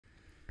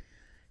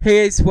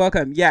Hey guys,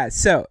 welcome. Yeah,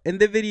 so in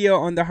the video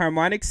on the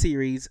harmonic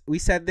series, we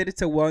said that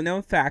it's a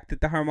well-known fact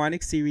that the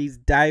harmonic series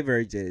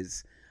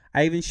diverges.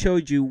 I even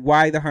showed you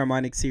why the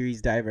harmonic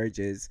series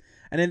diverges.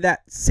 And in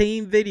that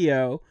same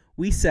video,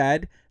 we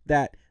said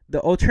that the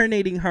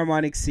alternating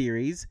harmonic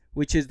series,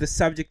 which is the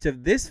subject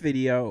of this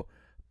video,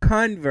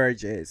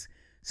 converges.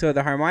 So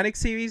the harmonic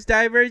series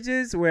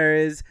diverges,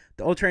 whereas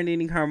the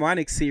alternating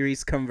harmonic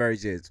series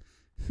converges.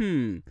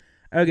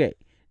 Okay,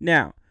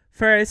 now,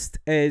 first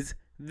is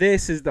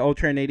this is the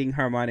alternating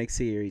harmonic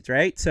series,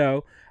 right?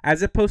 So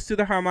as opposed to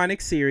the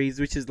harmonic series,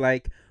 which is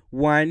like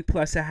 1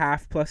 plus a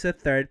half plus a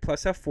third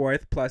plus a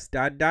fourth plus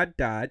dot dot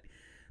dot,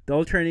 the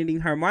alternating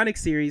harmonic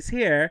series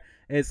here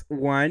is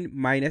 1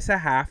 minus a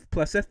half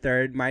plus a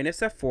third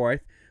minus a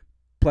fourth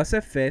plus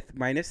a fifth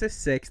minus a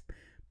sixth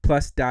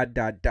plus dot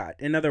dot dot.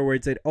 In other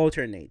words, it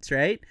alternates,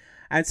 right?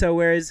 And so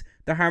whereas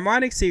the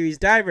harmonic series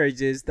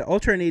diverges, the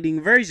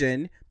alternating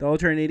version, the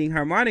alternating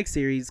harmonic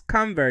series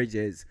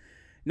converges.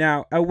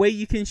 Now, a way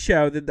you can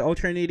show that the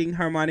alternating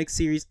harmonic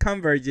series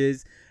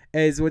converges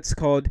is what's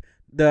called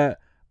the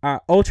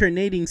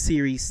alternating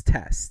series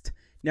test.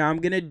 Now, I'm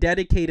going to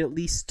dedicate at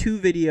least 2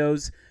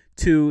 videos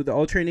to the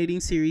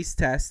alternating series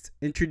test,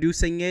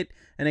 introducing it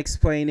and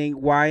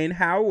explaining why and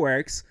how it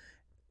works,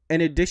 in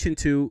addition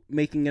to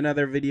making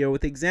another video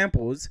with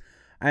examples.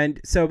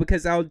 And so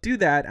because I'll do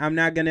that, I'm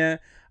not going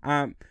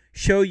to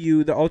show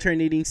you the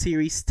alternating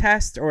series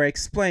test or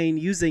explain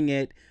using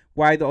it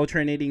why the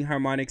alternating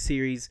harmonic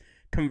series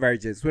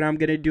converges. What I'm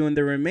going to do in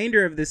the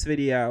remainder of this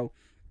video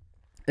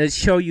is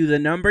show you the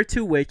number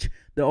to which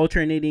the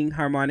alternating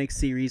harmonic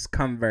series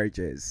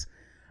converges.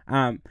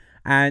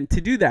 And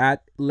to do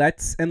that,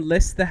 let's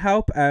enlist the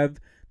help of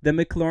the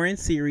Maclaurin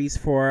series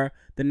for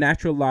the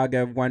natural log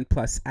of 1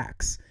 plus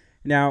x.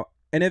 Now,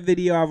 in a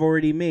video I've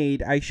already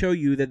made, I show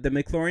you that the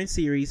Maclaurin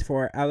series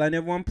for ln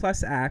of 1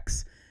 plus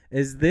x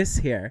is this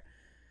here.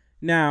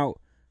 Now,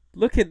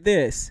 look at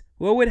this.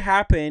 What would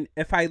happen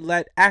if I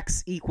let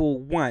x equal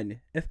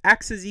 1? If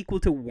x is equal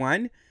to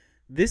 1,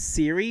 this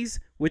series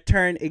would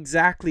turn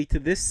exactly to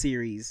this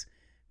series.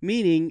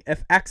 Meaning,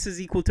 if x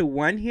is equal to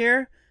 1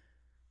 here,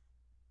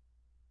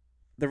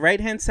 the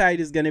right-hand side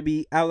is going to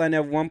be ln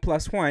of 1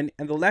 plus 1,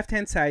 and the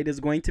left-hand side is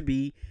going to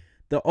be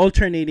the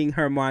alternating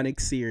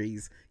harmonic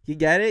series. You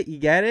get it? You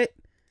get it?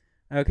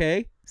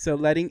 Okay, so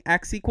letting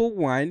x equal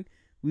 1,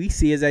 we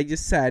see, as I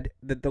just said,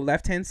 that the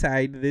left-hand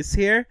side, this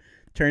here,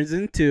 turns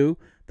into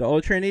the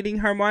alternating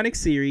harmonic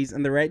series,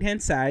 and the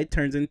right-hand side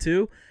turns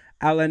into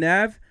ln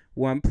of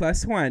 1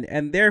 plus 1.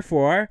 And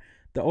therefore,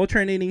 the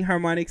alternating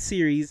harmonic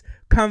series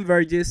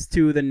converges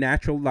to the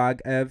natural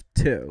log of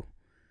 2.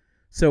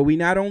 So we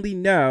not only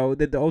know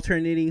that the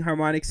alternating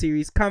harmonic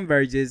series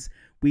converges,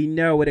 we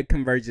know what it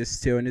converges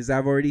to. And as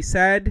I've already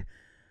said,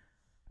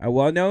 a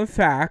well-known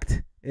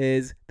fact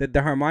is that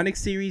the harmonic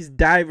series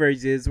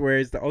diverges,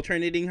 whereas the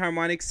alternating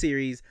harmonic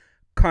series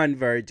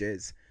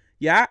converges.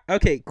 Yeah?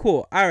 Okay,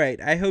 cool. All right.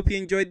 I hope you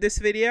enjoyed this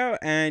video,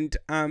 and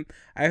I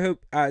hope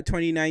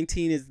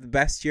 2019 is the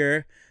best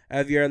year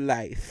of your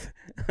life.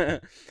 And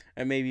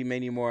maybe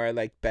many more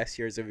like best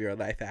years of your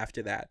life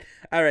after that.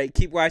 All right,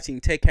 keep watching.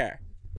 Take care.